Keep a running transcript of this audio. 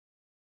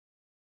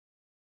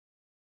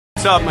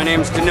What's up? My name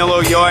is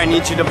Danilo. I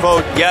need you to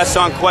vote yes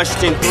on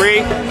question 3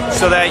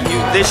 so that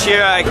this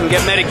year I can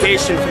get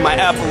medication for my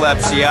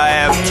epilepsy. I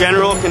have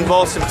general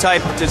convulsive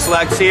type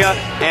dyslexia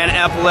and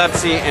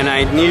epilepsy, and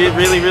I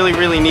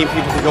really need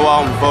people to go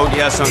out and vote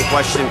yes on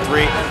question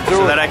 3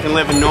 so that I can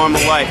live a normal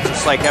life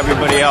just like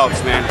everybody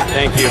else, man.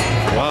 Thank you.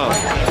 Wow.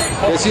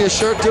 Can I see a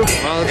shirt too?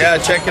 Yeah,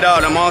 check it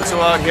out. I'm also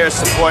out here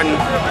supporting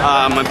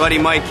my buddy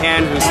Mike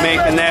Cann, who's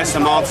making this.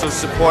 I'm also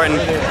supporting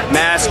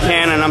Mass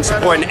Cann, and I'm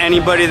supporting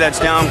anybody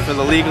that's down for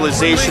the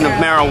legalization of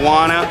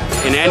marijuana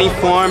in any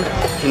form.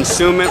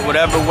 Consume it,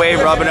 whatever way,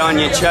 rub it on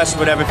your chest,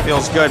 whatever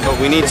feels good. But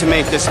we need to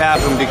make this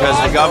happen because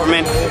the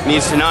government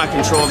needs to not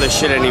control this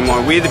shit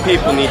anymore. We the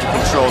people need to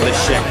control this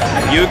shit.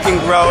 You can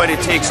grow it.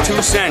 It takes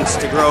 2 cents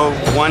to grow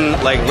one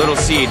little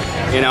seed,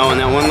 you know, and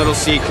that one little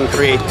seed can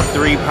create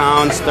 3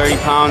 pounds, 30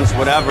 pounds,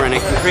 whatever, and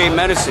it can create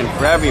medicine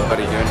for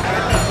everybody, dude.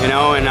 You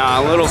know, and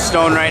a little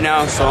stoned right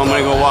now, so I'm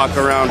gonna go walk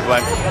around.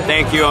 But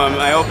thank you.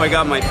 I hope I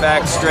got my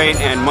facts straight.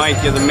 And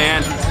Mike, you're the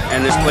man.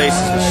 And this place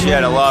is the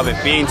shit. I love it.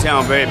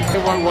 Beantown, baby.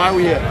 Why are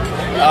we here?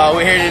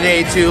 We're here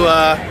today to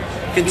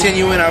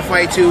continue in our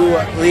fight to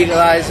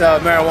legalize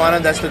marijuana.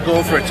 That's the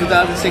goal for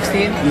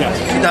 2016. Yes.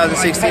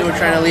 2016, we're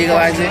trying to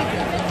legalize it.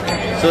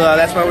 So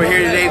that's why we're here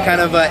today, to kind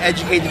of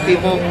educate the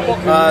people,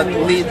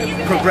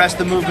 progress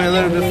the movement a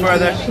little bit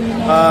further,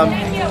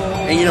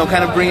 and you know,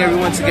 kind of bring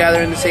everyone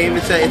together in the same.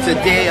 It's a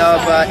day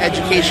of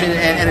education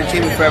and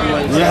entertainment for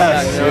everyone.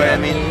 Yes, you know what I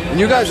mean. And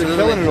you guys are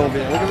killing it over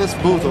here. Look at this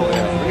booth over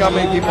here. We got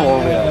many people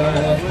over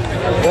here.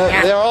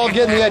 They're all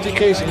getting the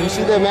education. You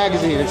see their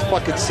magazine? It's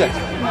fucking sick.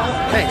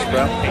 Thanks,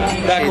 bro.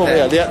 Back over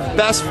here, the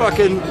best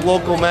fucking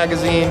local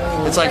magazine.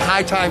 It's like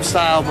High Time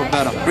style, but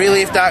better.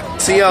 Relief.co.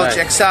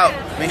 Check us out.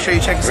 Make sure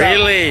you check us out.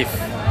 Relief.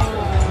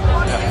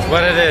 That's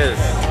what it is.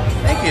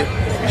 Thank you.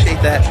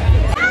 Appreciate that.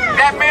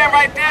 That man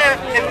right there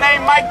is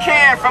named Mike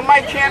Cann from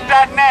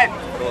MikeCann.net.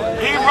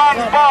 He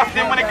runs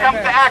Boston when it comes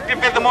to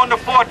activism on the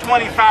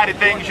 420 side of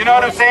things. You know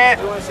what I'm saying?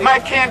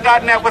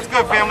 MikeCann.net. What's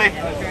good, family?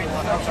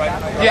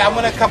 Yeah, I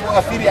want a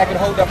CD I can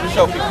hold up and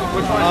show people.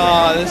 Which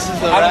one? This is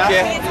the I don't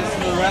care.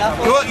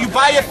 You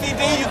buy a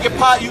CD, you get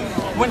you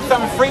win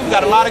something free. We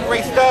got a lot of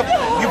great stuff.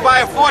 You buy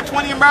a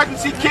 420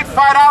 emergency kit,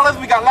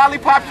 $5. We got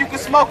lollipops you can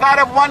smoke out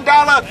of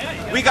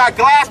 $1. We got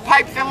glass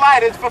pipes and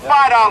lighters for $5.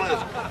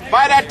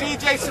 Buy that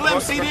DJ Slim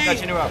CD.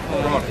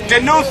 The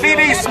new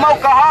CD,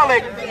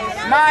 Smokeaholic.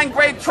 9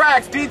 great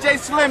tracks. DJ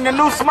Slim, the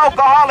new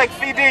Smokeaholic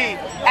CD.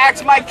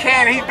 Ask Mike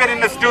Cann, he's been in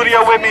the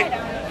studio with me.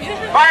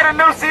 Buy the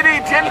new CD,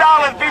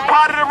 $10. Be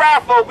part of the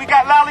raffle. We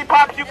got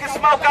lollipops you can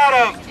smoke out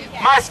of.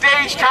 My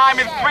stage time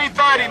is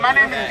 3:30. My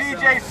name is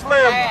DJ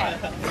Slim.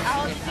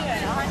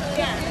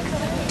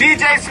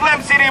 DJ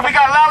Slim CD. We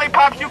got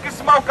lollipops you can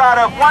smoke out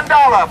of.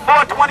 $1.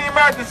 420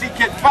 emergency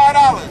kit.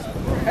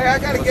 $5. Hey, I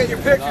gotta get your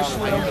picture,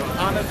 Slim.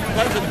 Honest,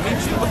 pleasure to meet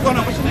you. What's going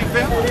on? What's your name,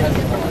 Phil?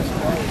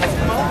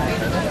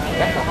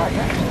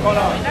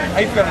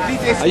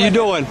 How you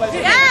doing? Good.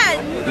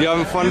 You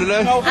having fun today?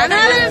 I'm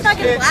having a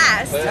fucking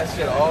blast.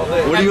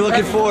 What are you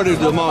looking forward to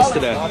the most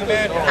today? The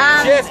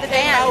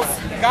bands.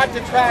 Got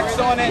the tracks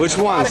on it. Which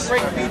ones? I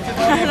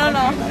don't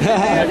know.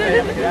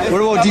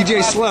 What about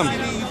DJ Slim?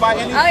 Oh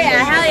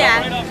yeah, hell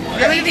yeah. I'm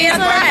gonna be in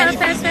the line.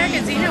 Fast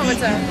Americans, you know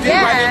what's up.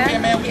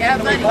 Yeah. We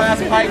got glass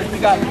pipes, we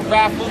got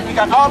raffles, we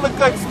got all the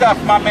good stuff,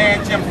 my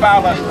man Jim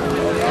Fowler.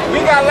 We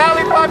got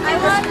lollipops, $5.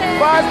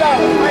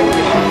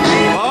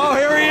 Oh,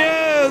 here he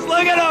is!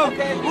 Look at him!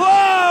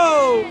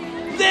 Whoa!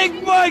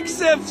 Big Mike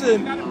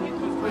Simpson!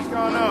 What's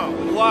going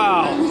on?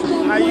 Wow!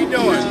 How you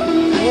doing?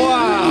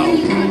 Wow!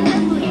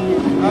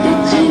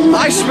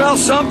 I smell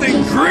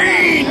something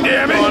green,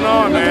 damn it! What's going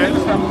on, man?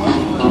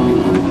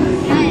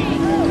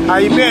 How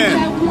you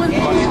been?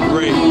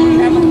 Great.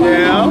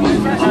 Yeah,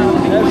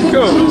 that's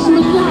cool.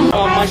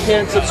 Mike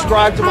Cann,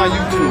 subscribe to my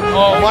YouTube.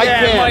 Oh, Mike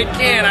Cann. Mike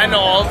Cann. I know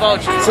all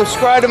about you.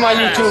 Subscribe to my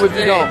YouTube if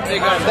you don't.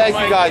 Thank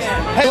you guys.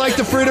 Hey, like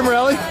the Freedom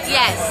Rally?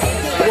 Yes.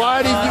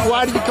 Why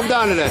did you come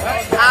down today?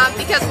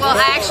 Because, well,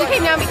 I actually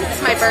came down because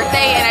it's my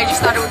birthday and I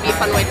just thought it would be a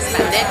fun way to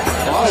spend it.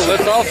 Oh,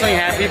 let's all sing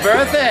happy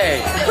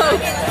birthday.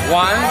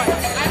 1,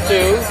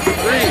 2,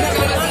 3.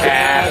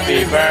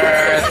 Happy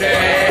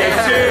birthday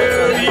to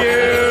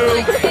you.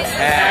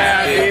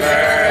 Happy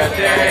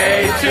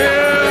birthday to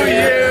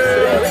you.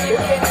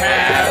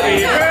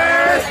 Happy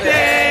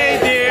birthday,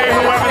 dear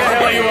whoever the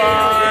hell you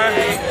are.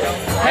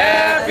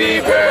 Happy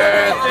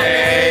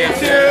birthday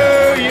to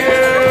you.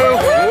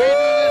 We do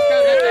this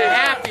because it's a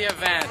happy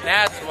event.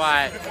 That's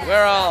why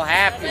we're all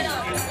happy.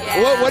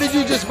 What did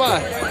you just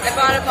buy? I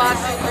bought a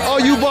Boston. Oh,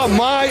 you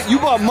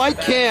bought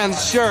Mike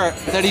Cann's shirt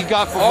that he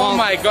got for Oh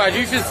my God,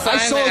 you should sign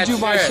that shirt. I sold you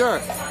my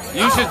shirt.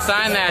 You should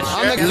sign that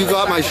shirt. You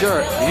got my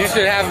shirt. You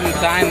should have him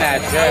sign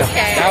that shirt.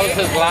 Okay. That was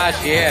his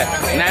last year.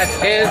 And that's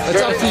his. It's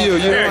up to you.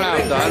 You don't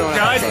have to. I don't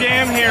have to.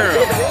 Goddamn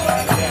hero.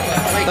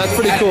 That's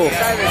pretty cool.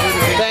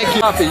 Thank you.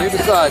 Coffee, you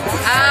decide.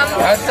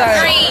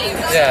 Green.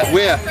 Yeah.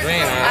 Where?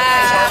 Green,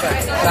 huh?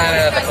 Sign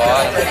it at the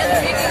bottom.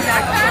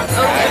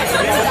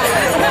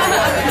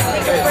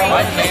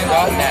 Mike Cann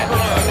got that.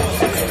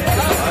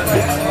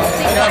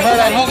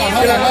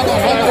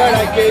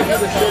 I gave you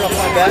the shirt off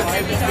my back.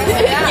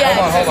 Yeah.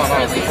 Hold on.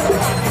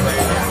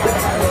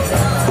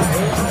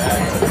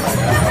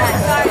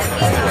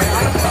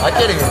 I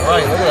can't even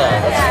write. Look at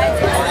that.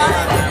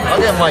 I'll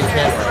get my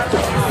camera.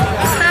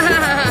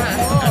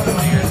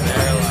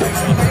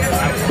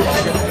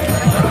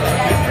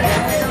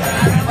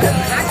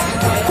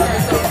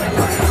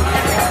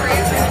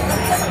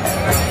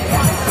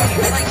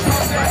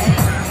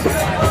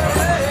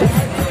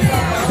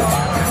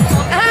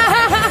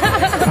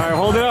 All right,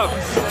 hold it up.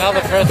 Now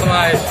the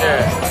personalized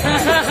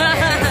shirt.